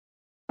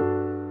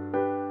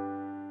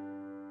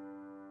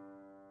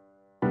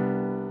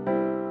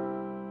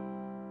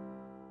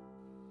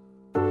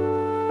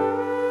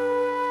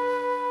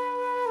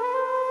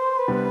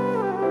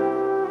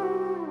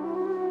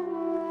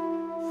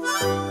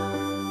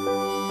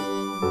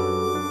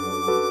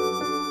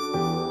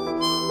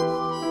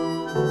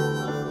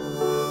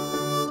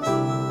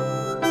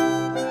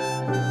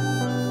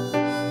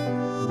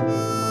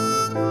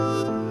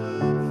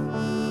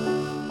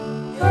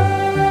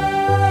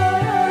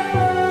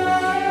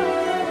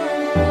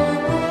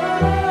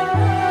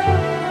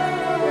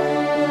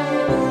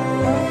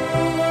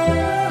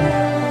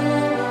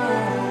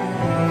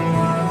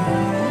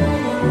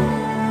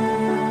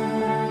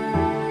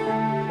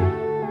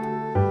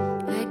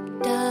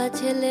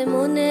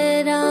মনে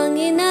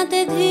রাঙিনাতে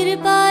ধীর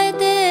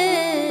পায়েতে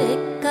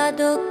এক্কা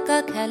দোক্কা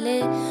খেলে,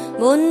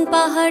 বন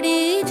পাহাড়ি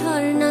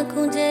ঝর্ণা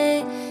খুঁজে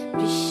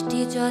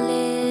বৃষ্টি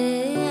জলে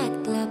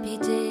একলা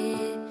ভিজে।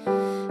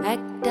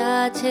 একটা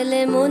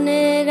ছেলে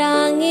মনে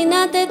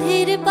রাঙিনাতে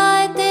ধীর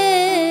পায়েতে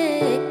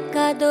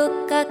এক্কা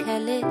দোক্কা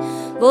খেলে,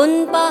 বন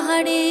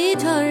পাহাড়ি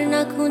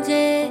ঝর্ণা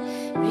খুঁজে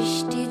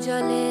বৃষ্টি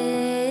জলে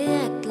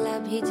একলা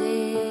ভিজে।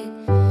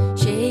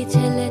 সেই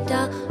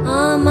ছেলেটা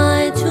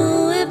আমায়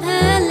ছুঁয়ে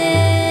ফেলে,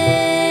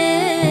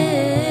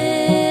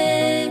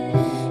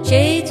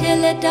 সেই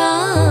ছেলেটা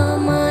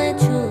আমায়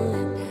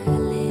ছুঁয়ে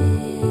ফেলে।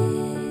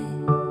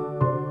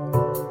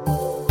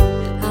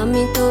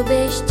 আমি তো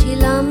বেশ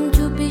ছিলাম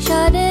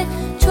চুপিসারে,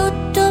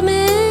 ছোট্ট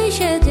মেয়ে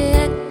সেজে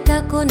একটা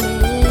কোণে,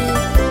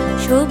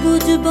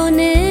 সবুজ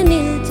বনে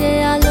নীলচে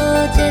আলো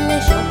জেলে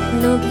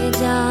স্বপ্ন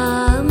ভেজা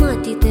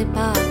মাটিতে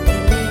পা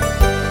ফেলে।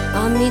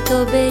 আমি তো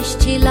বেশ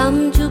ছিলাম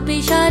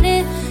চুপিসারে,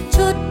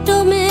 ছোট্ট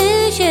মেয়ে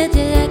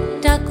সেজে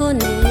একটা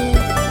কোণে,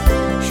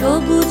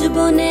 সবুজ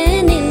বনে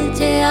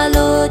নীলচে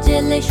আলো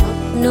জেলে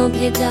স্বপ্ন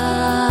ভেজা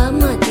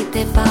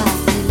মাটিতে পা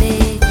ফেলে।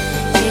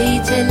 সেই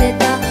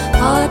ছেলেটা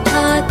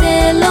হঠাৎ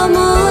এলো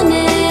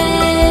মনে,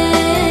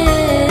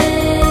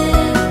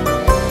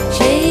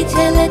 সেই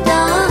ছেলেটা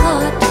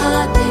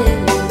হঠাৎ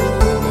এলো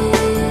মনে।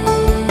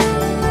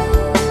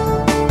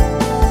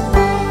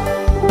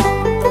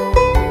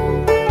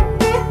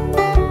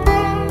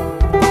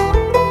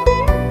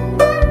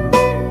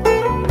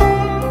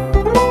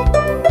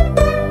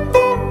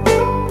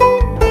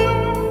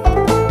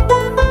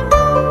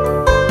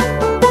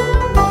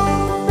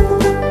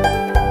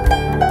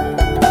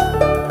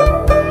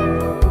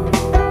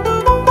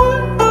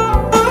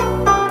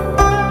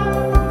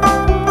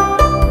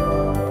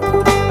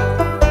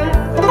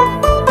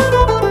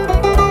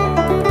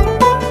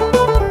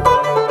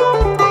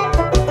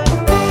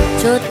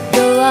 ছোট্ট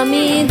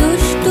আমি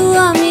দুষ্টু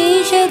আমি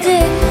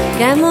সেজে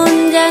কেমন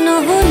যেন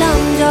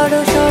হলাম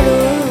জড়সড়,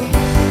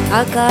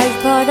 আকাশ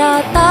ভরা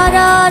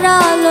তারার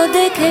আলো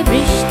দেখে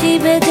বৃষ্টি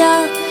ভেজা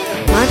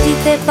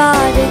মাটিতে পা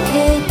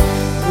রেখে,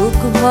 বুক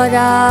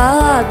ভরা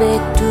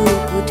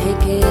আবেগটুকু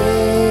থেকে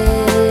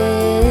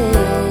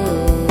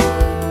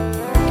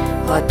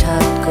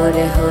হঠাৎ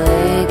করে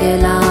হয়ে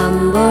গেলাম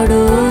বড়।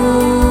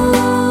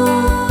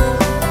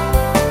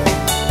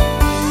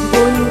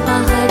 বন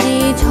পাহাড়ি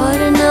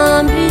ঝর্ণা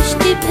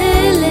বৃষ্টি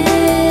ফেলে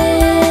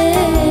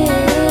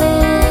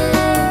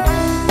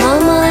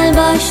আমায়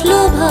বাসলো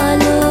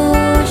ভালো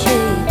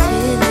সেই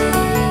ছেলে।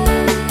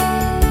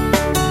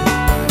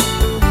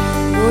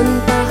 বন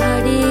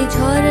পাহাড়ি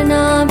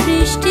ঝর্ণা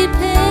বৃষ্টি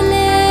ফেলে